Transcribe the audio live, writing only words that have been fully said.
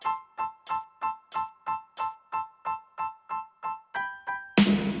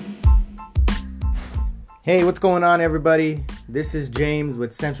Hey, what's going on, everybody? This is James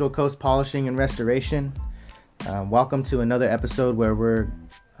with Central Coast Polishing and Restoration. Welcome to another episode where we're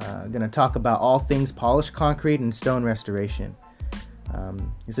going to talk about all things polished concrete and stone restoration.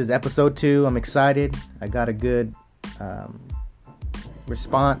 This is episode 2. I'm excited. I got a good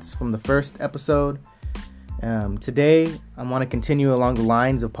response from the first episode. Today, I want to continue along the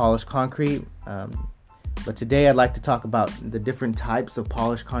lines of polished concrete. But today, I'd like to talk about the different types of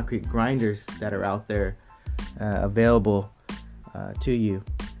polished concrete grinders that are out there available to you.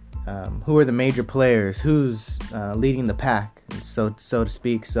 Who are the major players? Who's leading the pack, so to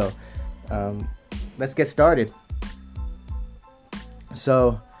speak? So let's get started.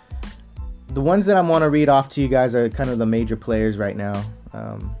 So the ones that I want to read off to you guys are kind of the major players right now,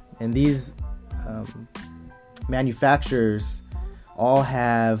 and these manufacturers all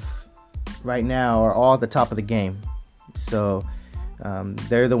have right now are all at the top of the game. So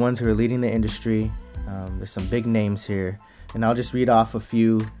they're the ones who are leading the industry. There's some big names here, and I'll just read off a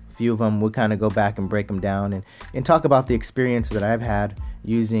few of them. We'll kind of go back and break them down and talk about the experience that I've had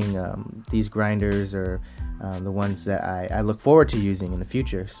using these grinders, or the ones that I look forward to using in the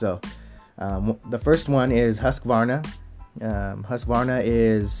future. So the first one is Husqvarna. Husqvarna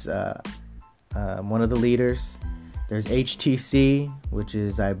is one of the leaders. There's HTC, which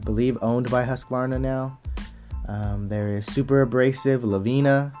is, I believe, owned by Husqvarna now. There is Super Abrasive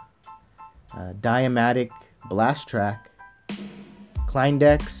Lavina, Diamatic Blast Track,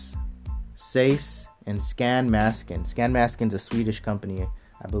 Kleindex, Sace, and Scanmaskin. Scanmaskin's a Swedish company,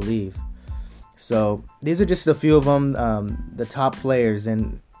 I believe. So these are just a few of them, the top players,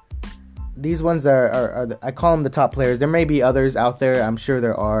 and these ones are I call them the top players. There may be others out there, I'm sure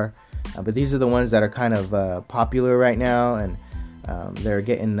there are, but these are the ones that are kind of popular right now, and they're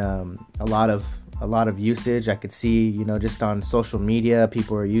getting a lot of usage. I could see, just on social media,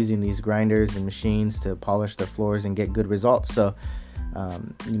 people are using these grinders and machines to polish their floors and get good results. So,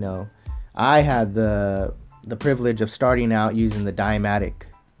 I had the privilege of starting out using the Diamatic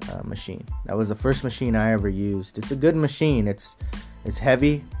machine. That was the first machine I ever used. It's a good machine. It's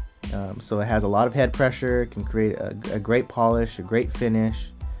heavy, so it has a lot of head pressure. It can create a great polish, a great finish.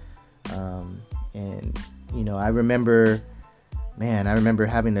 And I remember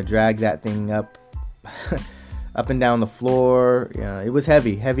having to drag that thing up and down the floor. It was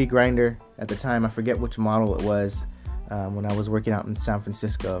heavy grinder at the time. I forget which model it was when I was working out in San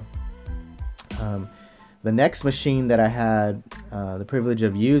Francisco. The next machine that I had the privilege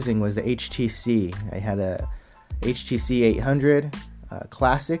of using was the HTC. I had a HTC 800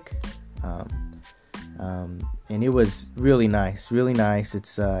 Classic, and it was really nice.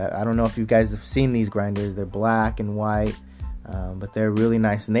 It's I don't know if you guys have seen these grinders. They're black and white. But they're really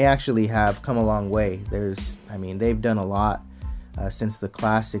nice, and they actually have come a long way. They've done a lot since the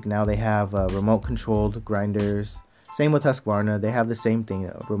Classic. Now they have remote controlled grinders. Same with Husqvarna. They have the same thing,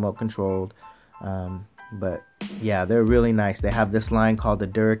 remote controlled. But yeah, they're really nice. They have this line called the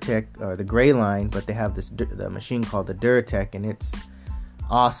Duratec, or the gray line, but they have the machine called the Duratec, and it's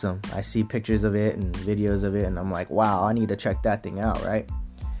awesome. I see pictures of it and videos of it, and I'm like, wow, I need to check that thing out, right?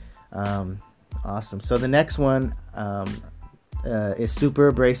 Awesome. So the next one is Super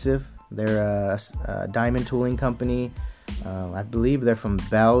Abrasive. They're a diamond tooling company. I believe they're from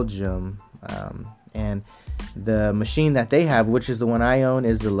Belgium. And the machine that they have, which is the one I own,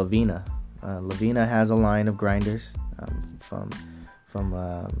 is the Lavina. Lavina has a line of grinders from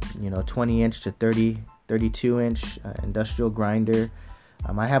 20 inch to 32 inch industrial grinder.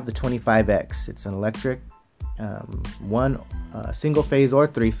 I have the 25X. It's an electric, one single phase or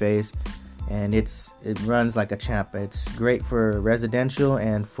 3-phase. And it runs like a champ. It's great for residential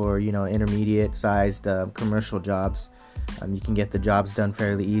and for intermediate sized commercial jobs. You can get the jobs done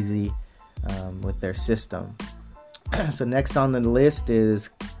fairly easy with their system. So next on the list is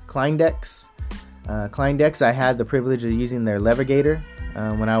Kleindex. Kleindex, I had the privilege of using their Levigator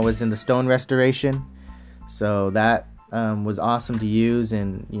when I was in the stone restoration. So that was awesome to use,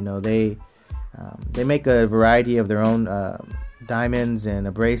 and they make a variety of their own diamonds and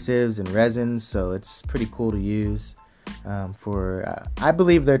abrasives and resins, so it's pretty cool to use. I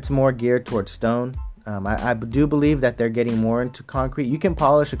believe that it's more geared towards stone. I do believe that they're getting more into concrete. You can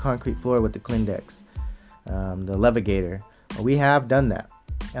polish a concrete floor with the Kleindex, the Levigator. We have done that.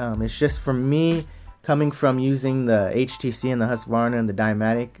 It's just, for me, coming from using the HTC and the Husqvarna and the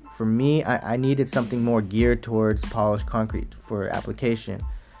Diamatic, for me, I needed something more geared towards polished concrete for application.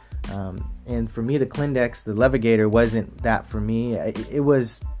 And for me, the Kleindex, the Levigator, wasn't that for me. It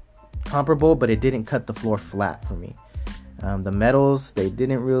was comparable, but it didn't cut the floor flat for me. The metals, I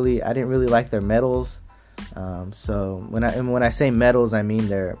didn't really like their metals. So when I say metals, I mean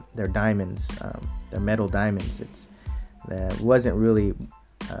they're diamonds. They're metal diamonds. That wasn't really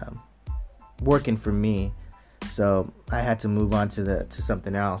working for me, so I had to move on to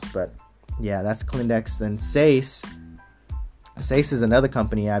something else. But yeah, that's Clindex. Then SACE. SACE is another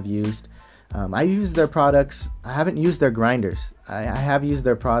company I've used. I use their products. I haven't used their grinders. I have used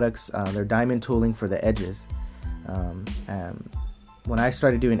their products, their diamond tooling for the edges. When I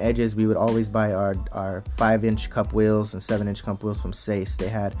started doing edges, we would always buy our 5-inch cup wheels and 7-inch cup wheels from SACE. They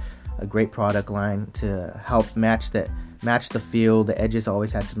had a great product line to help match the feel. The edges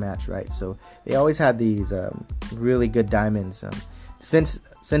always had to match, right? So they always had these really good diamonds. Since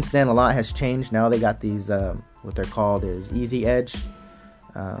then, a lot has changed. Now they got these what they're called is Easy Edge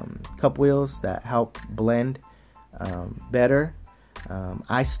cup wheels that help blend better.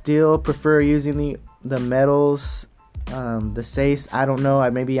 I still prefer using the metals, the SACE. I don't know.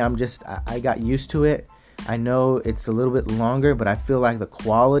 I got used to it. I know it's a little bit longer, but I feel like the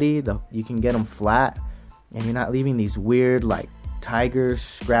quality, you can get them flat, and you're not leaving these weird like tiger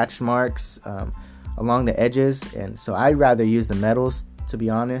scratch marks along the edges. And so I'd rather use the metals, to be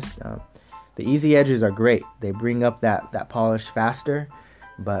honest. The Easy Edges are great. They bring up that polish faster,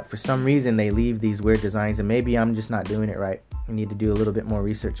 but for some reason they leave these weird designs, and maybe I'm just not doing it right. I need to do a little bit more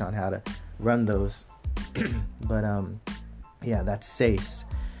research on how to run those. But yeah, that's SACE.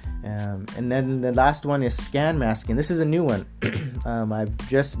 And then the last one is ScanMask, and this is a new one. I've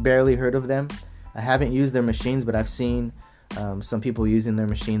just barely heard of them. I haven't used their machines, but I've seen some people using their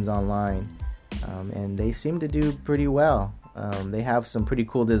machines online, and they seem to do pretty well. They have some pretty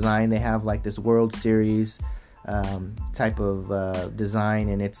cool design. They have like this World Series type of design,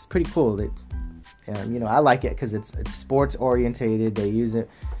 and it's pretty cool. It's I like it because it's sports orientated. They use it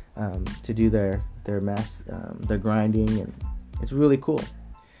to do their grinding, and it's really cool.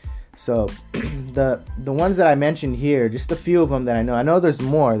 So the ones that I mentioned here, just a few of them that I know. I know there's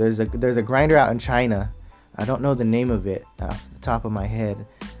more. There's a grinder out in China. I don't know the name of it off the top of my head,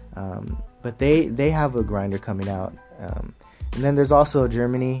 but they have a grinder coming out. And then there's also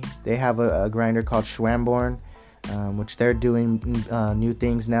Germany. They have a grinder called Schwamborn, which they're doing new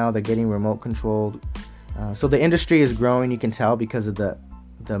things now. They're getting remote controlled. So the industry is growing. You can tell because of the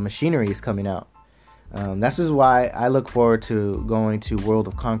machinery is coming out. This is why I look forward to going to World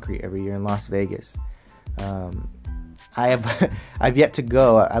of Concrete every year in Las Vegas. I've yet to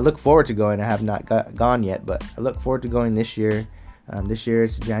go. I look forward to going. I have not gone yet, but I look forward to going this year. This year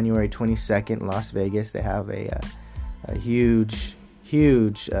is January 22nd in Las Vegas. They have a huge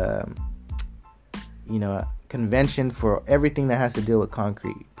convention for everything that has to do with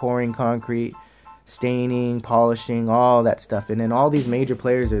concrete, pouring concrete, staining, polishing, all that stuff. And then all these major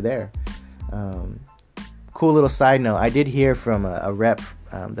players are there. Cool little side note, I did hear from a rep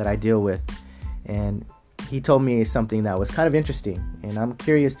that I deal with, and he told me something that was kind of interesting, and I'm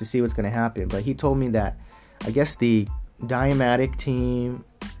curious to see what's going to happen. But he told me that I guess the Diamatic team,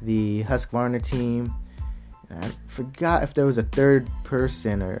 the Husqvarna team, I forgot if there was a third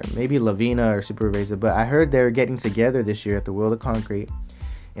person, or maybe Lavina or Supervisor, but I heard they're getting together this year at the World of Concrete,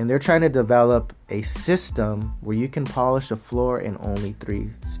 and they're trying to develop a system where you can polish a floor in only 3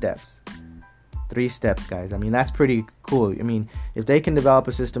 steps. 3 steps, guys. I mean, that's pretty cool. I mean, if they can develop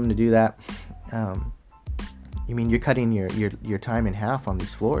a system to do that, you're cutting your time in half on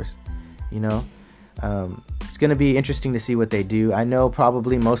these floors. It's going to be interesting to see what they do. I know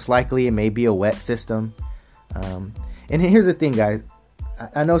probably most likely it may be a wet system. And here's the thing, guys.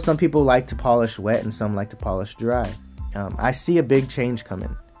 I know some people like to polish wet and some like to polish dry. I see a big change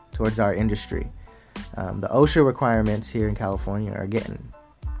coming towards our industry. The OSHA requirements here in California are getting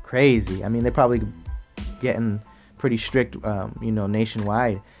crazy. I mean, they're probably getting pretty strict,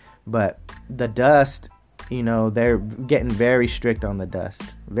 nationwide. But the dust, they're getting very strict on the dust.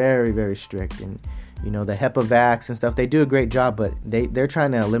 Very, very strict. And, the HEPA vacs and stuff, they do a great job, but they're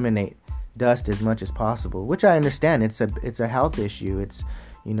trying to eliminate dust as much as possible, which I understand. It's a health issue. It's,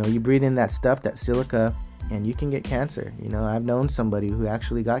 you breathe in that stuff, that silica, and you can get cancer. I've known somebody who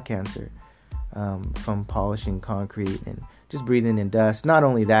actually got cancer from polishing concrete and just breathing in dust. Not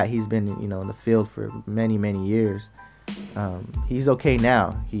only that, he's been in the field for many, many years. He's okay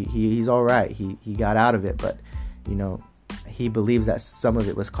now. He's all right. He got out of it, but he believes that some of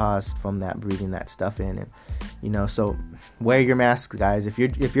it was caused from that breathing that stuff in. And so wear your masks, guys. If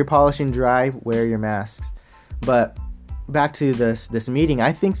you're polishing dry, wear your masks. But back to this meeting,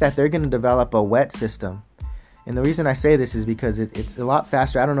 I think that they're going to develop a wet system. And the reason I say this is because it's a lot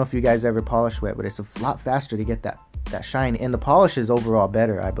faster. I don't know if you guys ever polish wet, but it's a lot faster to get that shine. And the polish is overall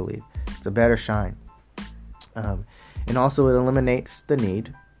better, I believe. It's a better shine. And also it eliminates the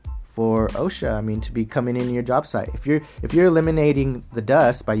need for OSHA. I mean, to be coming in your job site. If you're eliminating the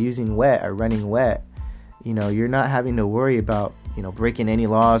dust by using wet or running wet, you know, you're not having to worry about, you know, breaking any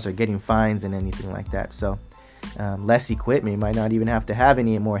laws or getting fines and anything like that. So less equipment. You might not even have to have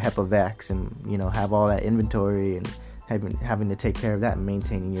any more HEPA vacs and, you know, have all that inventory and having to take care of that and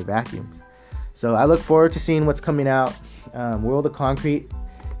maintaining your vacuums. So I look forward to seeing what's coming out. World of Concrete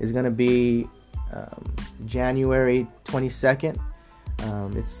is going to be January 22nd.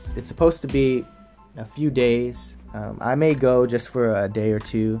 It's supposed to be a few days. I may go just for a day or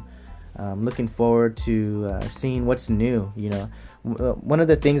two. Looking forward to seeing what's new. You know, one of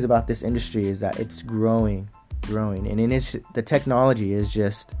the things about this industry is that it's growing, and the technology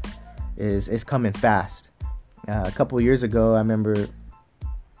is coming fast. A couple of years ago, I remember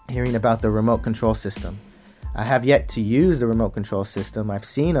hearing about the remote control system. I have yet to use the remote control system. I've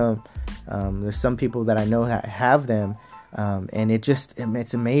seen them. There's some people that I know have them, and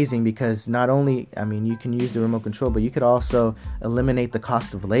it's amazing because not only, I mean, you can use the remote control, but you could also eliminate the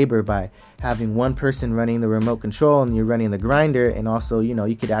cost of labor by having one person running the remote control and you're running the grinder, and also, you know,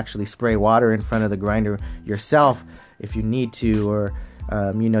 you could actually spray water in front of the grinder yourself if you need to, or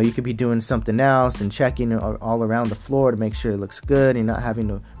you know, you could be doing something else and checking all around the floor to make sure it looks good and not having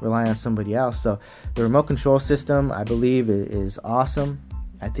to rely on somebody else. So the remote control system, I believe, is awesome.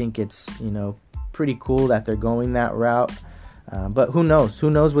 I think it's, you know, pretty cool that they're going that route. But who knows? Who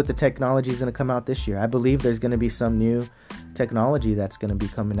knows what the technology is going to come out this year? I believe there's going to be some new technology that's going to be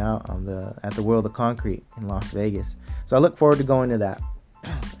coming out at the World of Concrete in Las Vegas. So I look forward to going to that.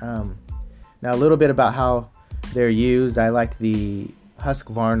 Now a little bit about how they're used. I like the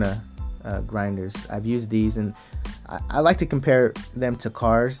Husqvarna grinders. I've used these, and I like to compare them to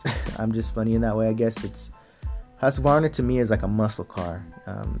cars. I'm just funny in that way, I guess. It's Husqvarna to me is like a muscle car.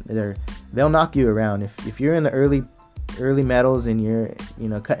 They'll knock you around if you're in the early metals and you're, you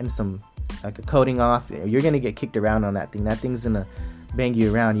know, cutting some like a coating off. You're gonna get kicked around on that thing. That thing's gonna bang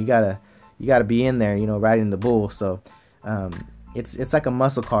you around. You gotta be in there, you know, riding the bull. So it's like a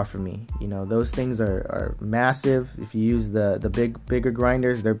muscle car for me. You know, those things are massive. If you use the bigger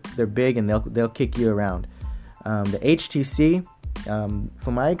grinders, they're big and they'll kick you around. The HTC,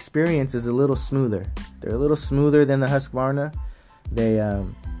 from my experience, is a little smoother. They're a little smoother than the Husqvarna. They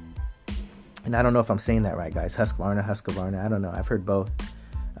and I don't know if I'm saying that right, guys. Husqvarna. I don't know. I've heard both.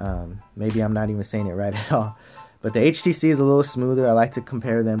 Maybe I'm not even saying it right at all. But the HTC is a little smoother. I like to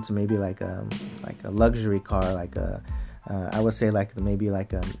compare them to maybe like a luxury car, like I would say maybe a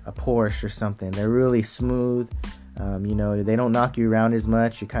Porsche or something. They're really smooth. You know, they don't knock you around as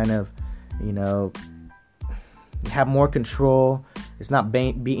much. You kind of, you know, have more control. It's not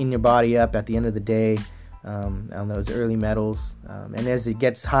beating your body up at the end of the day on those early metals. And as it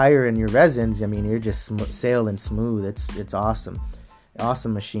gets higher in your resins, I mean, you're just sailing smooth. It's awesome.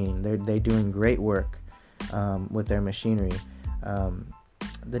 Awesome machine. They're doing great work with their machinery.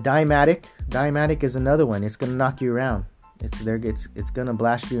 The Dymatic is another one. It's gonna knock you around. It's gonna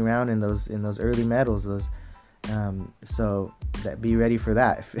blast you around in those early metals. So that be ready for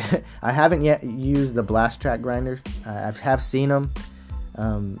that. I haven't yet used the Blast Track grinder. I have seen them,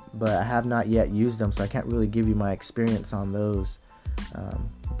 but I have not yet used them, so I can't really give you my experience on those.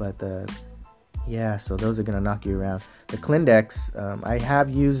 So those are gonna knock you around. The Clindex, I have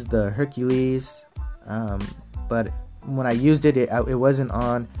used the Hercules, but when I used it wasn't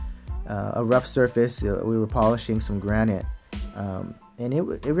on a rough surface. We were polishing some granite, and it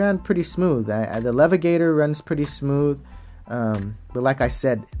ran pretty smooth. The Levigator runs pretty smooth, but like I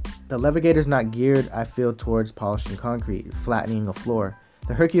said, the Levigator's not geared, I feel, towards polishing concrete, flattening a floor.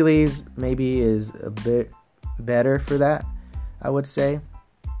 The Hercules maybe is a bit better for that, I would say.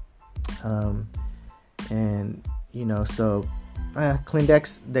 And you know, so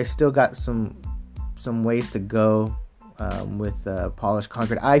Clindex, they still got some ways to go with polished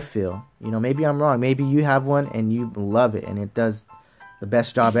concrete, I feel. You know, maybe I'm wrong. Maybe you have one and you love it and it does the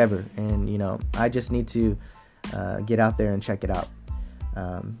best job ever. And you know, I just need to get out there and check it out.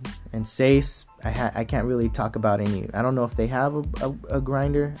 And SACE, I can't really talk about any. I don't know if they have a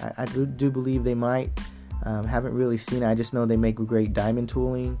grinder. I do believe they might. Haven't really seen it. I just know they make great diamond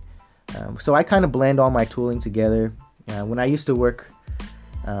tooling. So I kind of blend all my tooling together. When I used to work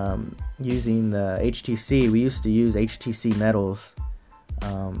using the HTC, we used to use HTC metals,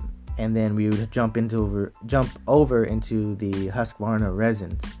 and then we would jump over into the Husqvarna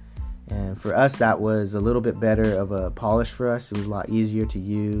resins. And for us, that was a little bit better of a polish for us. It was a lot easier to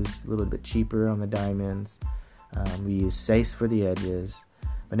use, a little bit cheaper on the diamonds. We use SACE for the edges.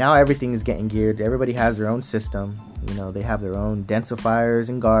 But now everything is getting geared. Everybody has their own system. You know, they have their own densifiers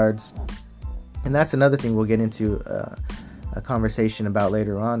and guards. And that's another thing we'll get into a conversation about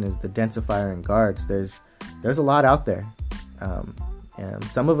later on is the densifier and guards. There's a lot out there, and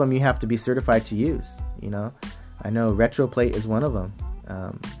some of them you have to be certified to use. I know RetroPlate is one of them.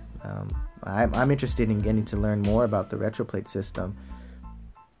 I'm interested in getting to learn more about the RetroPlate system.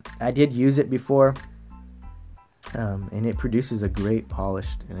 I did use it before, and it produces a great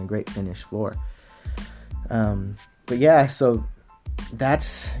polished and a great finished floor. But yeah, so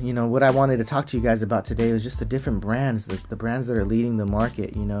that's what I wanted to talk to you guys about today, was just the different brands, the brands that are leading the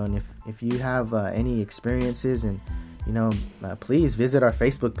market. And if you have any experiences, and please visit our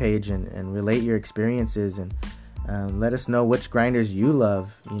Facebook page and relate your experiences, and let us know which grinders you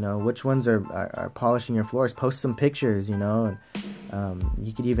love, which ones are polishing your floors. Post some pictures, and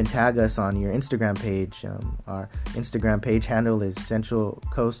you could even tag us on your Instagram page. Our Instagram page handle is Central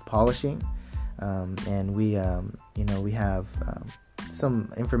Coast Polishing, and we have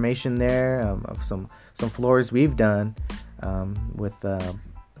some information there of some floors we've done with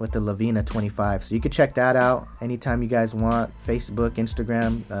the Lavina 25. So you could check that out anytime you guys want. Facebook,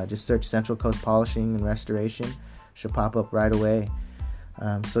 Instagram, just search Central Coast Polishing and Restoration. Should pop up right away.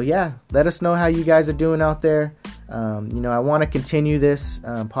 So yeah, let us know how you guys are doing out there. I want to continue this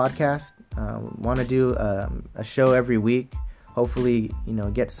podcast. Want to do a show every week. Hopefully,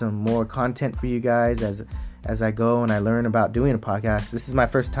 get some more content for you guys as I go and I learn about doing a podcast. This is my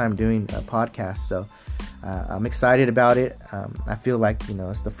first time doing a podcast, so I'm excited about it. I feel like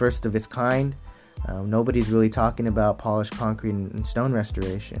it's the first of its kind. Nobody's really talking about polished concrete and stone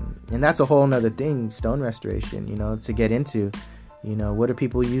restoration, and that's a whole nother thing. Stone restoration, to get into. What are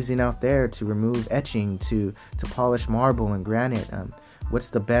people using out there to remove etching, to polish marble and granite? What's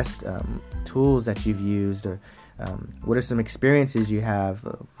the best tools that you've used, or what are some experiences you have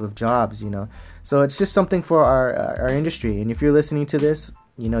with jobs? So it's just something for our industry. And if you're listening to this,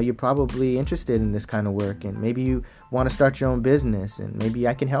 you're probably interested in this kind of work, and maybe you want to start your own business, and maybe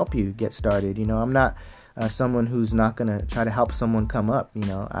I can help you get started. I'm not someone who's not going to try to help someone come up.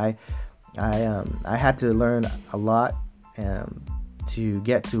 I had to learn a lot to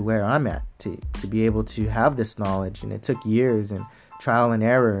get to where I'm at, to be able to have this knowledge, and it took years and trial and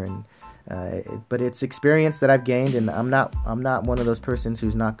error, and but it's experience that I've gained, and I'm not one of those persons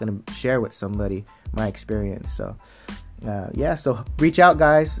who's not going to share with somebody my experience. So so reach out,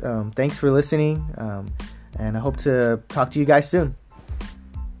 guys. Thanks for listening, and I hope to talk to you guys soon.